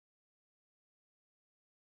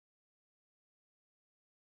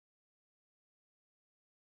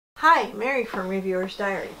Hi, Mary from Reviewer's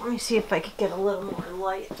Diary. Let me see if I could get a little more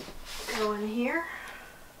light going here.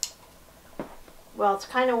 Well, it's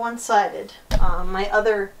kind of one-sided. My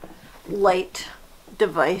other light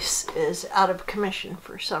device is out of commission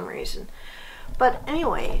for some reason. But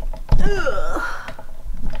anyway,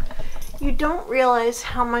 you don't realize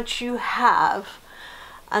how much you have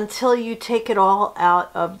until you take it all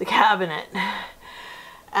out of the cabinet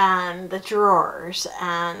and the drawers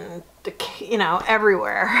and the,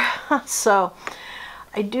 everywhere. So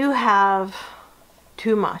I do have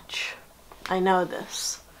too much. I know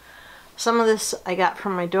this. Some of this I got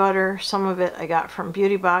from my daughter, some of it I got from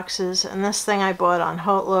beauty boxes, and this thing I bought on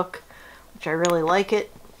Outlook, which I really like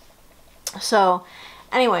it. So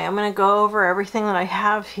anyway, I'm going to go over everything that I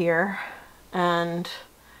have here, and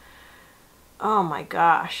oh my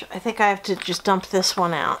gosh, I think I have to just dump this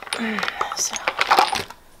one out. So,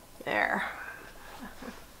 there.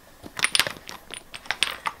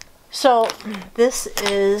 So this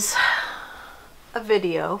is a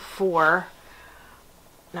video for,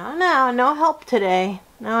 no help today.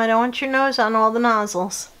 No, I don't want your nose on all the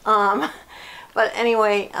nozzles. But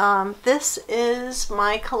anyway, this is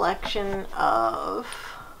my collection of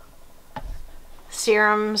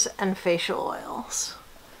serums and facial oils.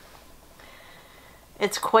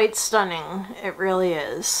 It's quite stunning. It really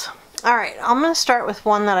is. Alright, I'm going to start with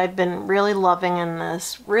one that I've been really loving in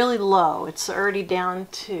this. Really low. It's already down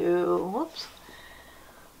to, whoops,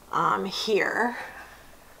 here.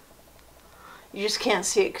 You just can't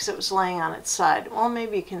see it because it was laying on its side. Well,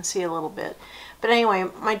 maybe you can see a little bit. But anyway,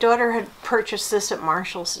 my daughter had purchased this at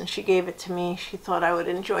Marshall's and she gave it to me. She thought I would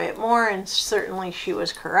enjoy it more, and certainly she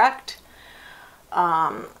was correct.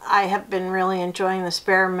 I have been really enjoying this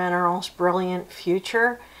Bare Minerals Brilliant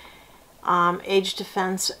Future Age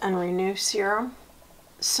Defense and Renew Serum.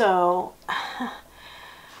 So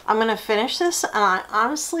I'm going to finish this, and I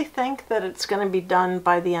honestly think that it's going to be done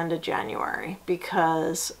by the end of January,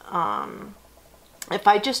 because if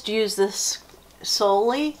I just use this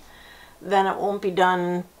solely, then it won't be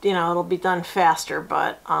done, it'll be done faster,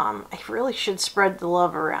 but I really should spread the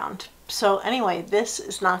love around. So anyway, this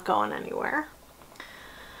is not going anywhere.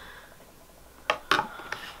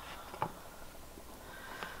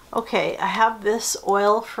 Okay, I have this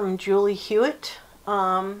oil from Julie Hewitt,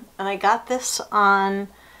 and I got this on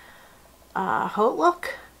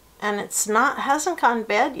Outlook, and hasn't gone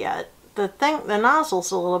bad yet. The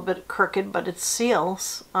nozzle's a little bit crooked, but it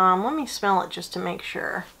seals. Let me smell it just to make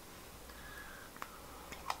sure.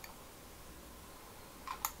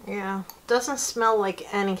 Yeah, doesn't smell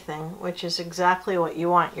like anything, which is exactly what you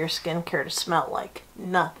want your skincare to smell like.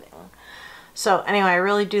 Nothing. So anyway, I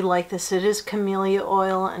really do like this. It is camellia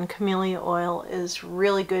oil, and camellia oil is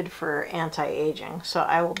really good for anti-aging. So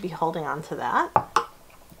I will be holding on to that.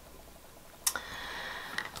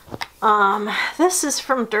 This is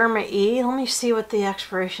from Derma E. Let me see what the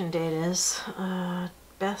expiration date is.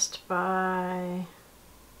 Best by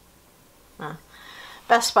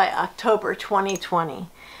October 2020.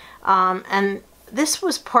 And this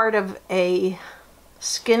was part of a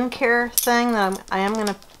skincare thing that I am going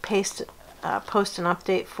to post an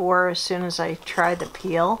update for as soon as I try the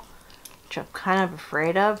peel, which I'm kind of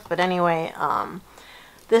afraid of. But anyway,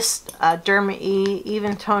 this Derma E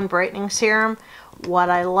Even Tone Brightening Serum, what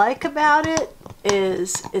I like about it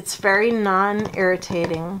is it's very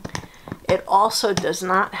non-irritating. It also does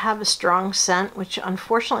not have a strong scent, which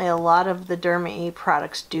unfortunately a lot of the Derma E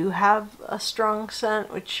products do have a strong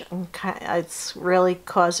scent, which it's really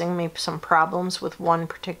causing me some problems with one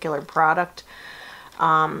particular product.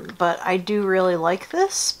 But I do really like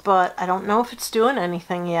this, but I don't know if it's doing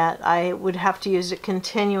anything yet. I would have to use it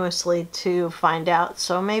continuously to find out,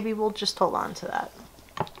 so maybe we'll just hold on to that.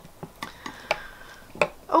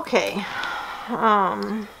 Okay,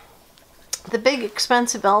 the big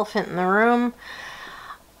expensive elephant in the room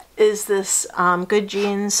is this Good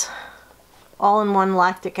Genes all-in-one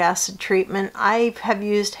lactic acid treatment. I have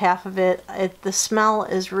used half of it. The smell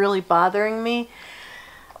is really bothering me,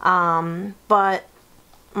 but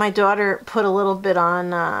my daughter put a little bit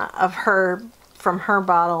on from her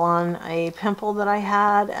bottle on a pimple that I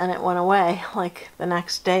had, and it went away. Like the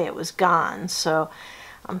next day it was gone. So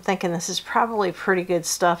I'm thinking this is probably pretty good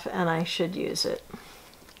stuff and I should use it.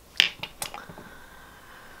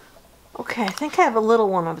 Okay, I think I have a little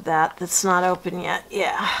one of that's not open yet.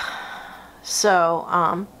 Yeah.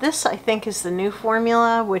 So this I think is the new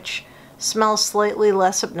formula, which smells slightly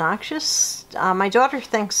less obnoxious. My daughter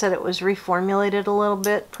thinks that it was reformulated a little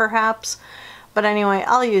bit, perhaps. But anyway,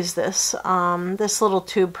 I'll use this. This little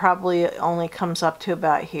tube probably only comes up to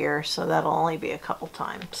about here, so that'll only be a couple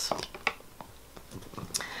times.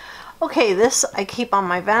 Okay, this I keep on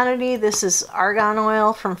my vanity. This is argan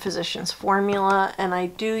oil from Physicians Formula, and I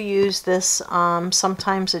do use this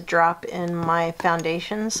sometimes a drop in my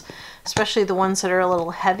foundations, especially the ones that are a little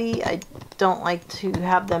heavy. I don't like to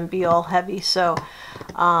have them be all heavy, so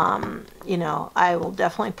you know, I will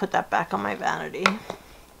definitely put that back on my vanity.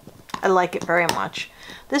 I like it very much.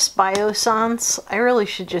 This Biossance, I really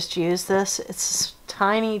should just use this. It's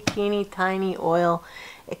tiny, teeny, tiny oil.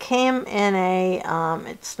 It came in a,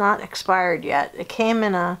 it's not expired yet. It came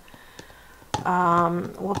in a,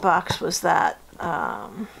 what box was that?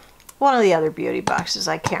 One of the other beauty boxes,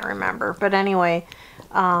 I can't remember. But anyway,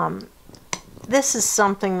 this is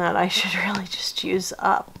something that I should really just use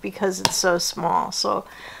up because it's so small. So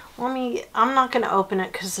I'm not going to open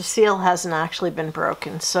it because the seal hasn't actually been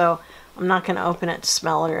broken. So I'm not going to open it to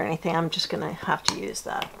smell it or anything. I'm just going to have to use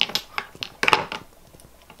that.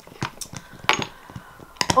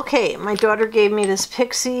 Okay, my daughter gave me this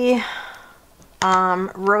Pixie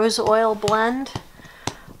rose oil blend.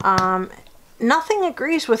 Nothing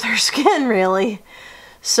agrees with her skin, really.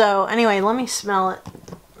 So anyway, let me smell it,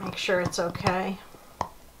 make sure it's okay.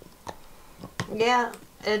 Yeah,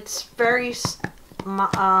 it's very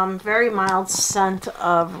mild scent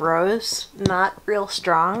of rose, not real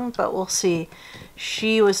strong, but we'll see.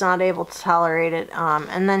 She was not able to tolerate it,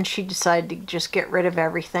 and then she decided to just get rid of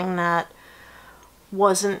everything that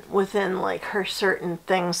wasn't within like her certain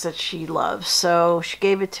things that she loves. So she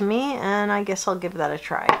gave it to me, and I guess I'll give that a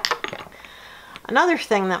try. Another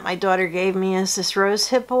thing that my daughter gave me is this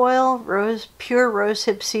rosehip oil, pure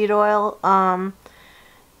rosehip seed oil.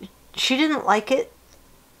 She didn't like it,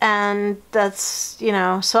 and that's, you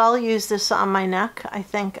know, so I'll use this on my neck. I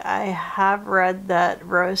think I have read that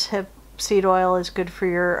rosehip seed oil is good for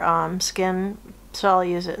your skin, so I'll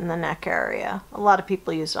use it in the neck area. A lot of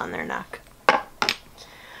people use it on their neck.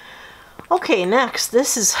 Okay, next,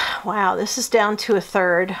 this is, wow, this is down to a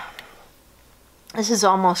third. This is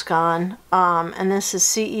almost gone, and this is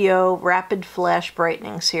CEO Rapid Flash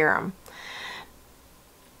Brightening Serum.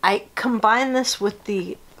 I combine this with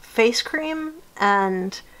the face cream,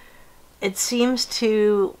 and it seems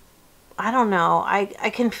to, I don't know,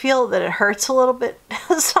 I can feel that it hurts a little bit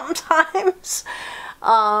sometimes,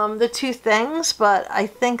 the two things, but I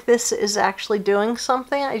think this is actually doing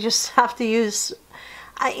something. I just have to use,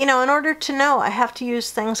 you know, in order to know, I have to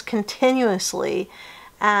use things continuously,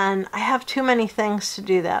 and I have too many things to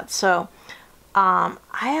do that. So I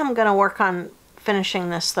am going to work on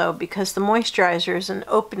finishing this though, because the moisturizer is an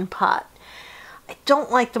open pot. I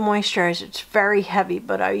don't like the moisturizer, it's very heavy,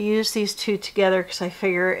 but I use these two together because I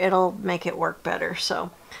figure it'll make it work better.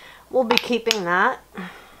 So we'll be keeping that.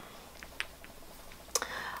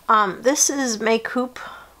 This is Makeup.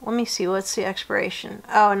 Let me see, what's the expiration?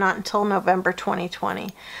 Oh, not until November 2020.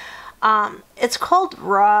 It's called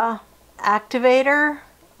Raw Activator,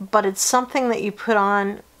 but it's something that you put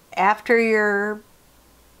on after your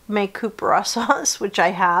Makeup raw sauce, which I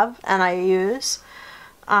have and I use.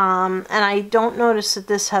 And I don't notice that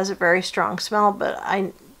this has a very strong smell, but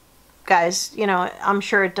guys, you know, I'm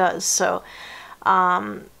sure it does. So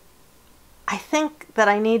I think that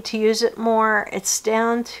I need to use it more. It's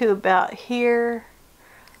down to about here.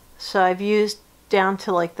 So I've used down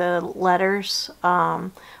to like the letters.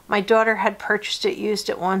 My daughter had purchased it, used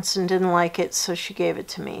it once, and didn't like it, so she gave it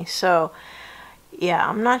to me. So yeah,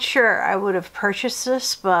 I'm not sure I would have purchased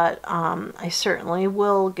this, but I certainly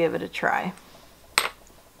will give it a try.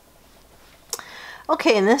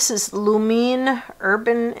 Okay, and this is Lumine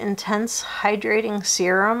Urban Intense Hydrating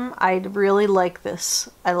Serum. I really like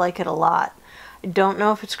this. I like it a lot. I don't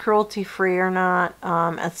know if it's cruelty-free or not.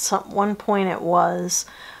 At one point it was.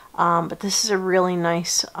 But this is a really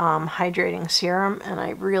nice hydrating serum, and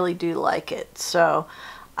I really do like it. So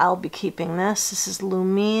I'll be keeping this. This is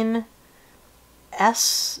Lumine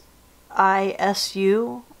SISU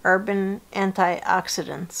Urban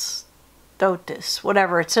Antioxidants Dotis,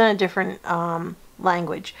 whatever. It's in a different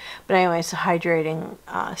language. But anyway, it's a hydrating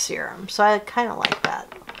serum. So I kind of like that.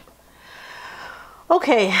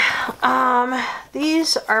 Okay,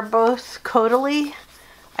 these are both Caudalie.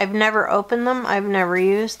 I've never opened them. I've never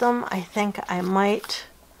used them. I think I might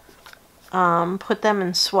put them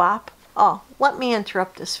in swap. Oh, let me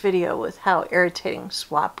interrupt this video with how irritating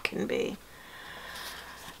swap can be.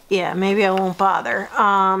 Yeah, maybe I won't bother.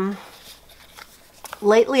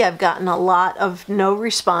 Lately I've gotten a lot of no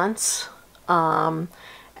response, and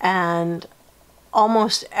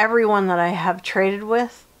almost everyone that I have traded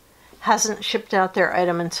with hasn't shipped out their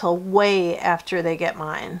item until way after they get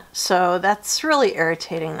mine. So that's really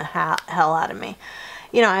irritating the hell out of me.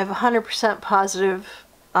 You know, I have 100% positive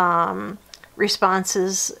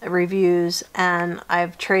responses, reviews, and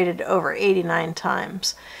I've traded over 89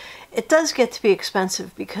 times. It does get to be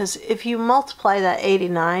expensive because if you multiply that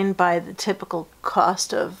 89 by the typical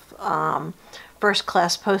cost of first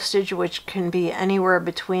class postage, which can be anywhere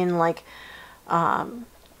between like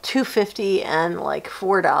 $2.50 and like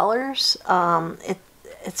 $4,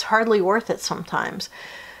 it's hardly worth it sometimes.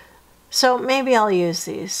 So maybe I'll use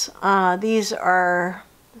these. These are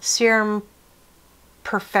Serum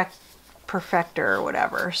Perfector or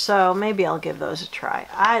whatever. So maybe I'll give those a try.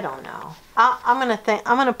 I don't know. I'm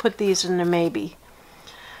gonna put these in a maybe.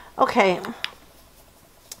 Okay.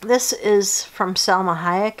 This is from Salma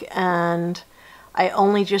Hayek, and I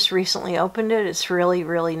only just recently opened it. It's really,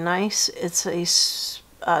 really nice. It's a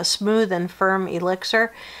smooth and firm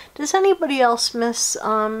elixir. Does anybody else miss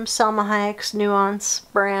Salma Hayek's Nuance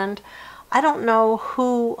brand? I don't know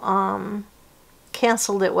who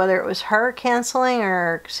canceled it, whether it was her canceling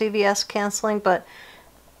or CVS canceling, but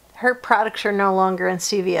her products are no longer in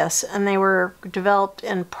CVS, and they were developed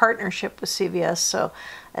in partnership with CVS, so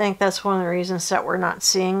I think that's one of the reasons that we're not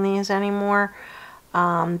seeing these anymore,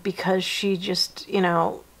 because she just, you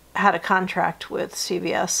know, had a contract with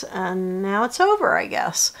CVS, and now it's over, I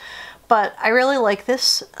guess. But I really like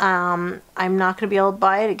this. I'm not going to be able to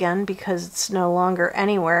buy it again because it's no longer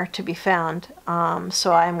anywhere to be found,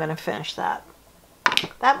 so I'm going to finish that.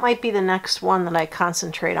 That might be the next one that I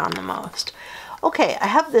concentrate on the most. Okay, I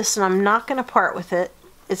have this and I'm not going to part with it.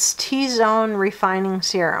 It's T-Zone Refining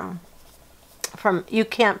Serum. You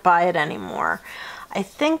can't buy it anymore. I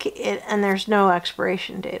think it, and there's no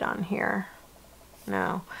expiration date on here.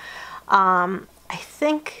 No. I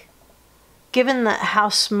think, given how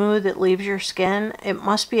smooth it leaves your skin, it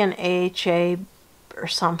must be an AHA or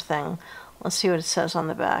something. Let's see what it says on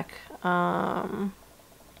the back.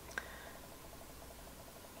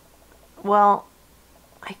 Well,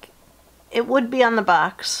 it would be on the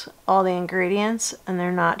box, all the ingredients, and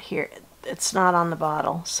they're not here. It's not on the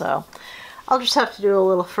bottle, so I'll just have to do a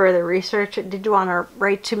little further research. Did you want to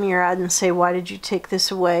write to me or add and say, why did you take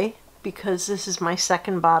this away? Because this is my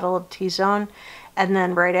second bottle of T-Zone, and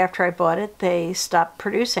then right after I bought it, they stopped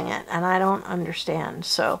producing it, and I don't understand.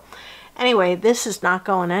 So anyway, this is not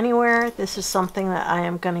going anywhere. This is something that I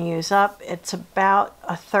am going to use up. It's about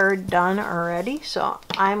a third done already, so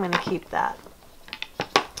I'm going to keep that.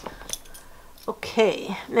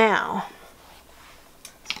 Okay, now,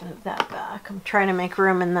 let's move that back. I'm trying to make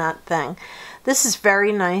room in that thing. This is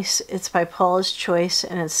very nice. It's by Paula's Choice,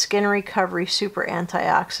 and it's Skin Recovery Super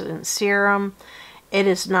Antioxidant Serum. It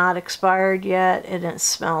is not expired yet, and it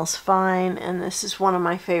smells fine, and this is one of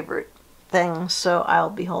my favorite things, so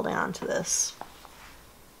I'll be holding on to this.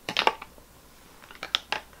 The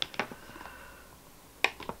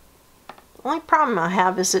only problem I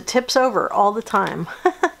have is it tips over all the time.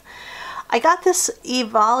 I got this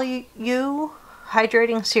Evolue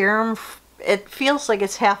Hydrating Serum. It feels like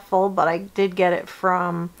it's half full, but I did get it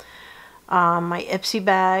from my Ipsy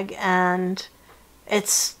bag, and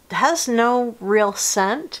it has no real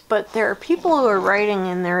scent, but there are people who are writing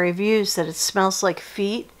in their reviews that it smells like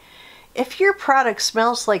feet. If your product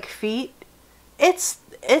smells like feet, it's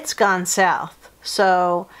gone south.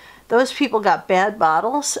 So those people got bad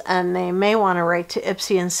bottles, and they may want to write to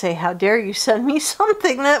Ipsy and say, how dare you send me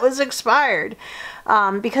something that was expired,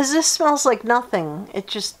 because this smells like nothing. It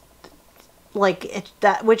just, like,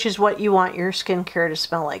 which is what you want your skincare to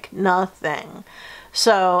smell like, nothing.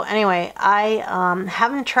 So anyway, I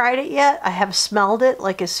haven't tried it yet. I have smelled it.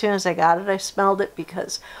 Like, as soon as I got it, I smelled it,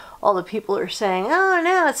 because all the people are saying, oh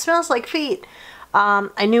no, it smells like feet.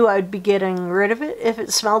 I knew I would be getting rid of it if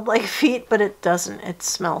it smelled like feet, but it doesn't. It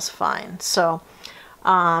smells fine. So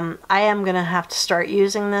I am going to have to start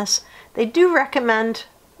using this. They do recommend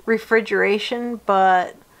refrigeration,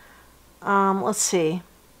 but let's see.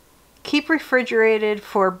 Keep refrigerated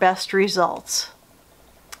for best results.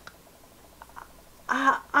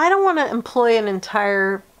 I don't want to employ an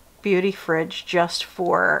entire beauty fridge just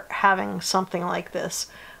for having something like this.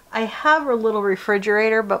 I have a little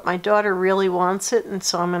refrigerator, but my daughter really wants it, and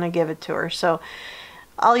so I'm going to give it to her. So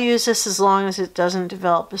I'll use this as long as it doesn't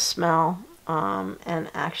develop a smell and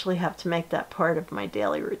actually have to make that part of my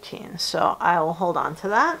daily routine. So I will hold on to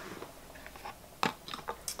that.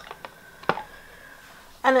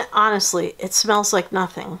 And honestly, it smells like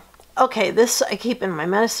nothing. Okay, this I keep in my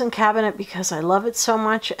medicine cabinet because I love it so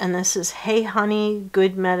much, and this is Hey Honey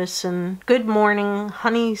Good Medicine, Good Morning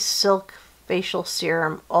Honey Silk Facial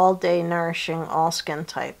Serum, all day nourishing all skin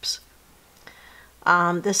types.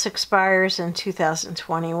 This expires in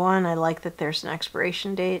 2021. I like that there's an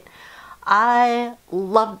expiration date. I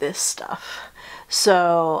love this stuff.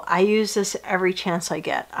 So I use this every chance I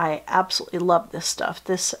get. I absolutely love this stuff.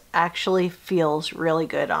 This actually feels really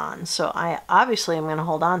good on. So I obviously am going to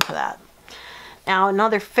hold on to that. Now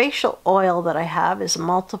another facial oil that I have is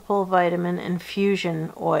multiple vitamin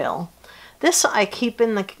infusion oil. This I keep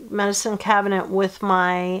in the medicine cabinet with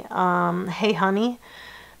my Hey Honey,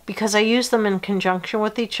 because I use them in conjunction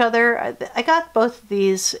with each other. I got both of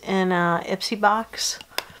these in a Ipsy box.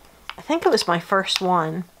 I think it was my first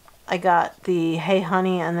one. I got the Hey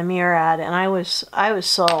Honey and the Murad, and I was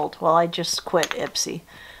sold. Well, I just quit Ipsy.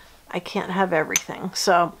 I can't have everything.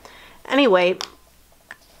 So anyway,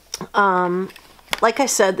 like I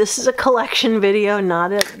said, this is a collection video,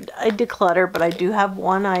 not a declutter, but I do have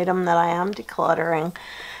one item that I am decluttering,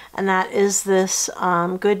 and that is this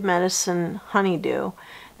Good Medicine Honeydew.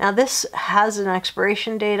 Now this has an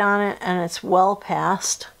expiration date on it, and it's well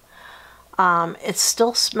past. It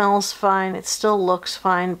still smells fine, it still looks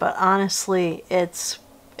fine, but honestly, it's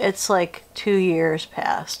like 2 years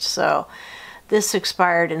past. So this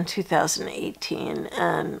expired in 2018,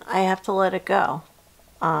 and I have to let it go.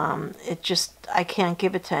 I can't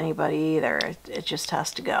give it to anybody either. It just has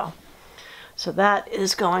to go. So that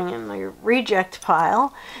is going in the reject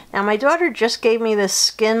pile. Now my daughter just gave me this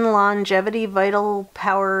Skin Longevity Vital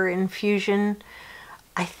Power Infusion.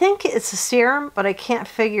 I think it's a serum, but I can't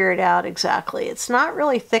figure it out exactly. It's not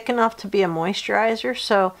really thick enough to be a moisturizer,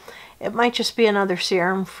 so it might just be another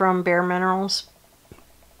serum from Bare Minerals.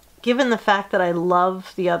 Given the fact that I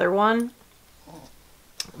love the other one,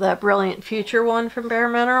 the Brilliant Future one from Bare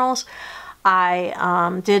Minerals,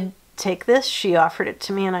 I did take this. She offered it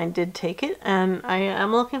to me and I did take it, and I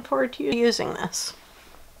am looking forward to using this.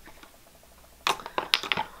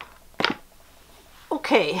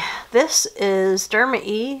 Okay, this is Derma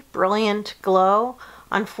E Brilliant Glow.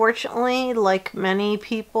 Unfortunately, like many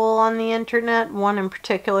people on the internet, one in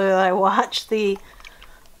particular that I watched, the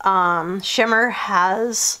shimmer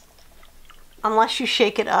has, unless you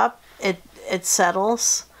shake it up, it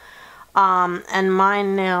settles. And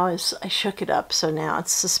mine now is, I shook it up, so now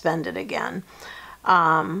it's suspended again.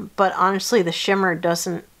 But honestly, the shimmer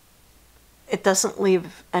doesn't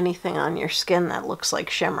leave anything on your skin that looks like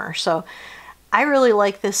shimmer. So I really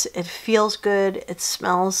like this. It feels good. It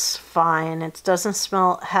smells fine. It doesn't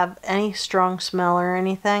have any strong smell or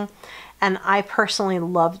anything. And I personally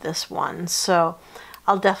love this one. So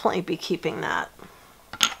I'll definitely be keeping that.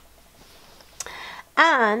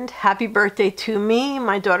 And happy birthday to me.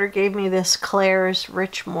 My daughter gave me this Klairs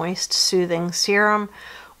Rich Moist Soothing Serum,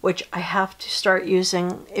 which I have to start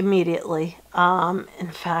using immediately.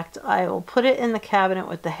 In fact, I will put it in the cabinet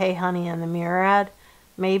with the Hey Honey and the Murad.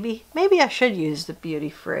 Maybe I should use the beauty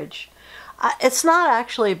fridge. It's not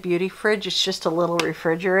actually a beauty fridge, it's just a little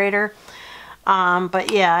refrigerator.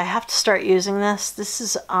 But yeah, I have to start using this. This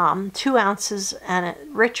is 2 ounces and a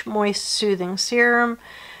Rich Moist Soothing Serum.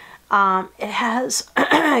 It has,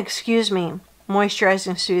 excuse me,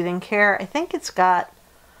 moisturizing soothing care. I think it's got,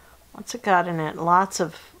 what's it got in it? Lots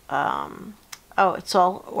of, oh, it's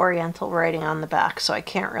all Oriental writing on the back, so I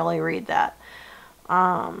can't really read that.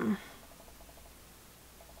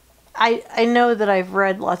 I know that I've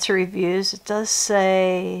read lots of reviews. It does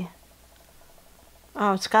say,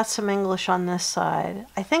 oh, it's got some English on this side.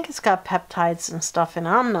 I think it's got peptides and stuff in it.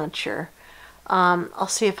 I'm not sure. I'll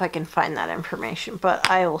see if I can find that information, but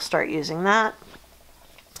I will start using that.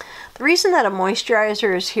 The reason that a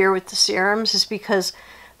moisturizer is here with the serums is because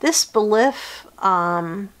this Belif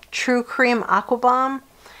True Cream Aqua Bomb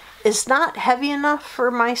is not heavy enough for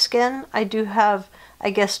my skin. I do have, I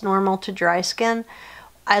guess, normal to dry skin.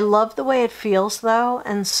 I love the way it feels though,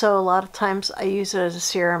 and so a lot of times I use it as a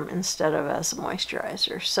serum instead of as a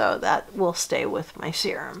moisturizer, so that will stay with my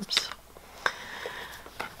serums.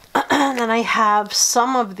 And then I have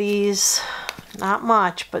some of these, not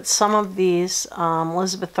much, but some of these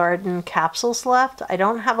Elizabeth Arden capsules left. I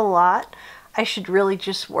don't have a lot. I should really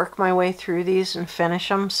just work my way through these and finish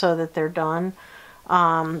them so that they're done.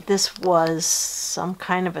 This was some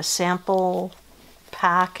kind of a sample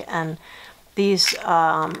pack, and these,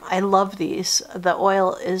 I love these. The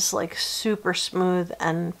oil is like super smooth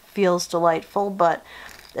and feels delightful, but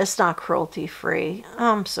it's not cruelty-free.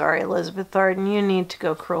 I'm sorry, Elizabeth Arden, you need to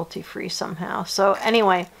go cruelty-free somehow. So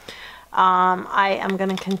anyway, I am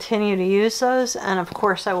going to continue to use those, and of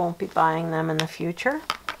course I won't be buying them in the future.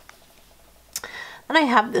 Then I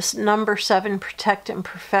have this number 7 Protect and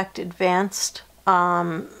Perfect Advanced.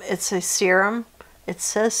 It's a serum. It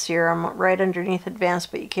says serum right underneath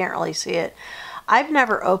advanced, but you can't really see it. I've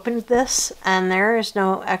never opened this, and there is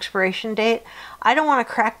no expiration date. I don't want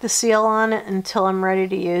to crack the seal on it until I'm ready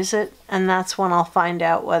to use it, and that's when I'll find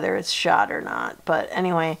out whether it's shot or not. But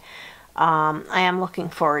anyway, I am looking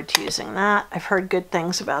forward to using that. I've heard good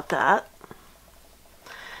things about that.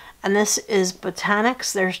 And this is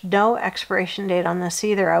Botanics. There's no expiration date on this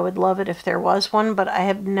either. I would love it if there was one, but I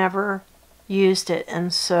have never used it,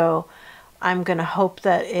 and so I'm going to hope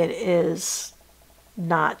that it is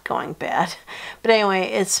not going bad. But anyway,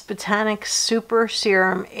 it's Botanics Super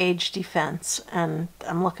Serum Age Defense, and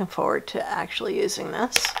I'm looking forward to actually using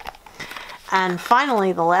this. And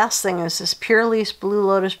finally, the last thing is this Pure Lease Blue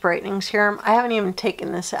Lotus Brightening Serum. I haven't even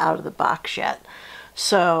taken this out of the box yet,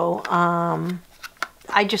 so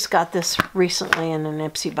I just got this recently in an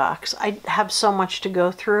Ipsy box. I have so much to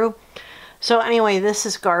go through. So anyway, this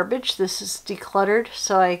is garbage. This is decluttered.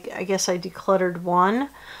 So I guess I decluttered one.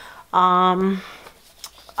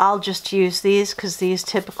 I'll just use these because these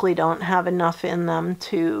typically don't have enough in them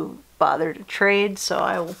to bother to trade. So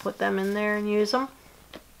I will put them in there and use them.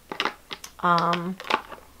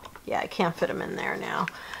 Yeah, I can't fit them in there now.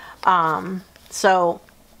 So,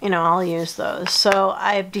 you know, I'll use those. So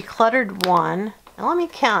I've decluttered one. Now let me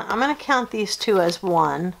count. I'm going to count these two as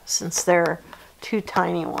one since they're two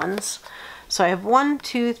tiny ones. So I have 1,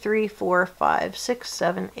 2, 3, 4, 5, 6,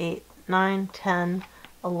 7, 8, 9, 10,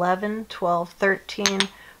 11, 12, 13,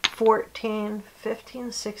 14,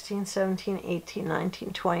 15, 16, 17, 18,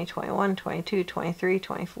 19, 20, 21, 22, 23,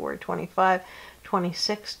 24, 25,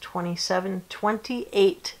 26, 27,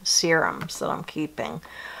 28 serums that I'm keeping.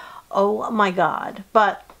 Oh my God.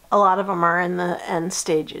 But a lot of them are in the end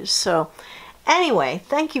stages. So anyway,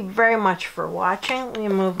 thank you very much for watching. Let me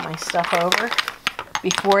move my stuff over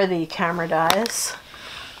before the camera dies.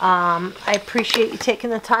 I appreciate you taking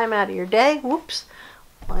the time out of your day. Whoops.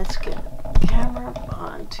 Let's get the camera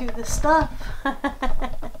onto the stuff.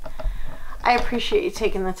 I appreciate you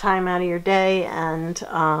taking the time out of your day, and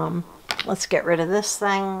let's get rid of this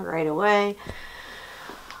thing right away.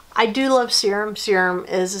 I do love serum. Serum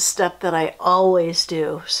is a step that I always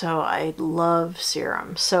do, so I love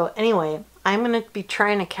serum. So anyway, I'm going to be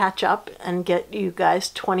trying to catch up and get you guys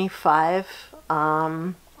 25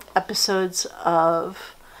 episodes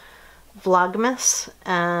of VLOGMAS,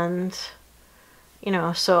 and you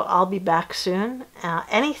know, so I'll be back soon.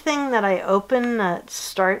 Anything that I open that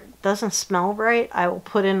doesn't smell right, I will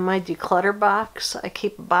put in my declutter box. I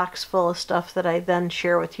keep a box full of stuff that I then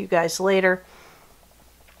share with you guys later.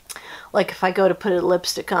 Like if I go to put a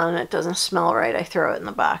lipstick on and it doesn't smell right, I throw it in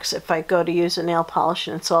the box. If I go to use a nail polish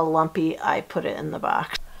and it's all lumpy, I put it in the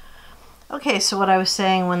box. Okay, so what I was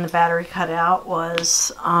saying when the battery cut out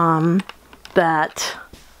was that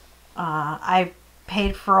I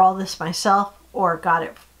paid for all this myself, or got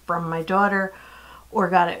it from my daughter, or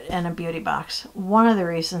got it in a beauty box. One of the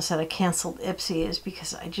reasons that I canceled Ipsy is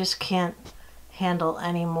because I just can't handle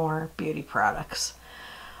any more beauty products.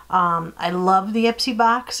 I love the Ipsy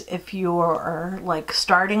box. If you're like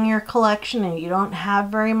starting your collection and you don't have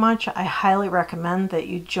very much, I highly recommend that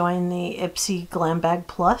you join the Ipsy Glam Bag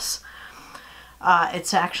Plus.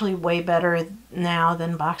 It's actually way better now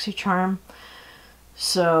than BoxyCharm.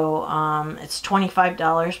 So it's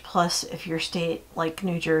 $25 plus if your state, like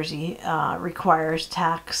New Jersey, requires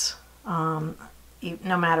tax, no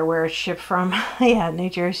matter where it's shipped from. Yeah, New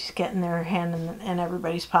Jersey's getting their hand in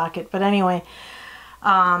everybody's pocket. But anyway,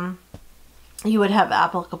 you would have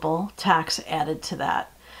applicable tax added to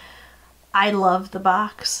that. I love the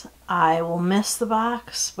box. I will miss the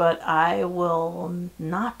box, but I will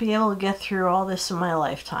not be able to get through all this in my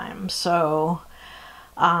lifetime. So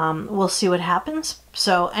we'll see what happens.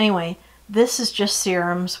 So anyway, this is just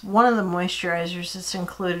serums. One of the moisturizers that's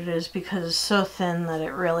included is because it's so thin that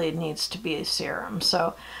it really needs to be a serum.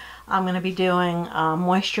 So I'm going to be doing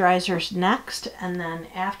moisturizers next, and then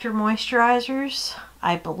after moisturizers,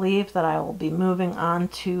 I believe that I will be moving on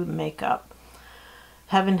to makeup.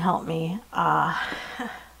 Heaven help me.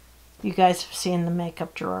 You guys have seen the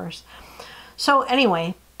makeup drawers. So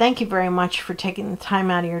anyway, thank you very much for taking the time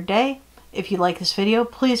out of your day. If you like this video,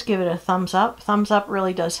 please give it a thumbs up. Thumbs up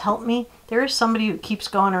really does help me. There is somebody who keeps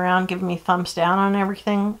going around giving me thumbs down on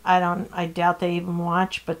everything. I doubt they even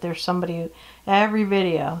watch, but there's somebody who, every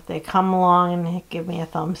video, they come along and give me a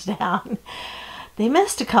thumbs down. They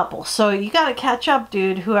missed a couple, so you gotta catch up,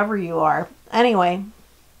 dude, whoever you are. Anyway,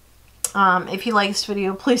 if you like this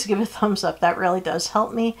video, please give it a thumbs up. That really does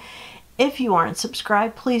help me. If you aren't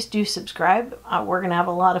subscribed, please do subscribe. We're gonna have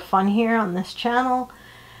a lot of fun here on this channel.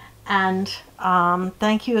 And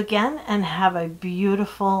thank you again, and have a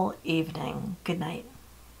beautiful evening. Good night.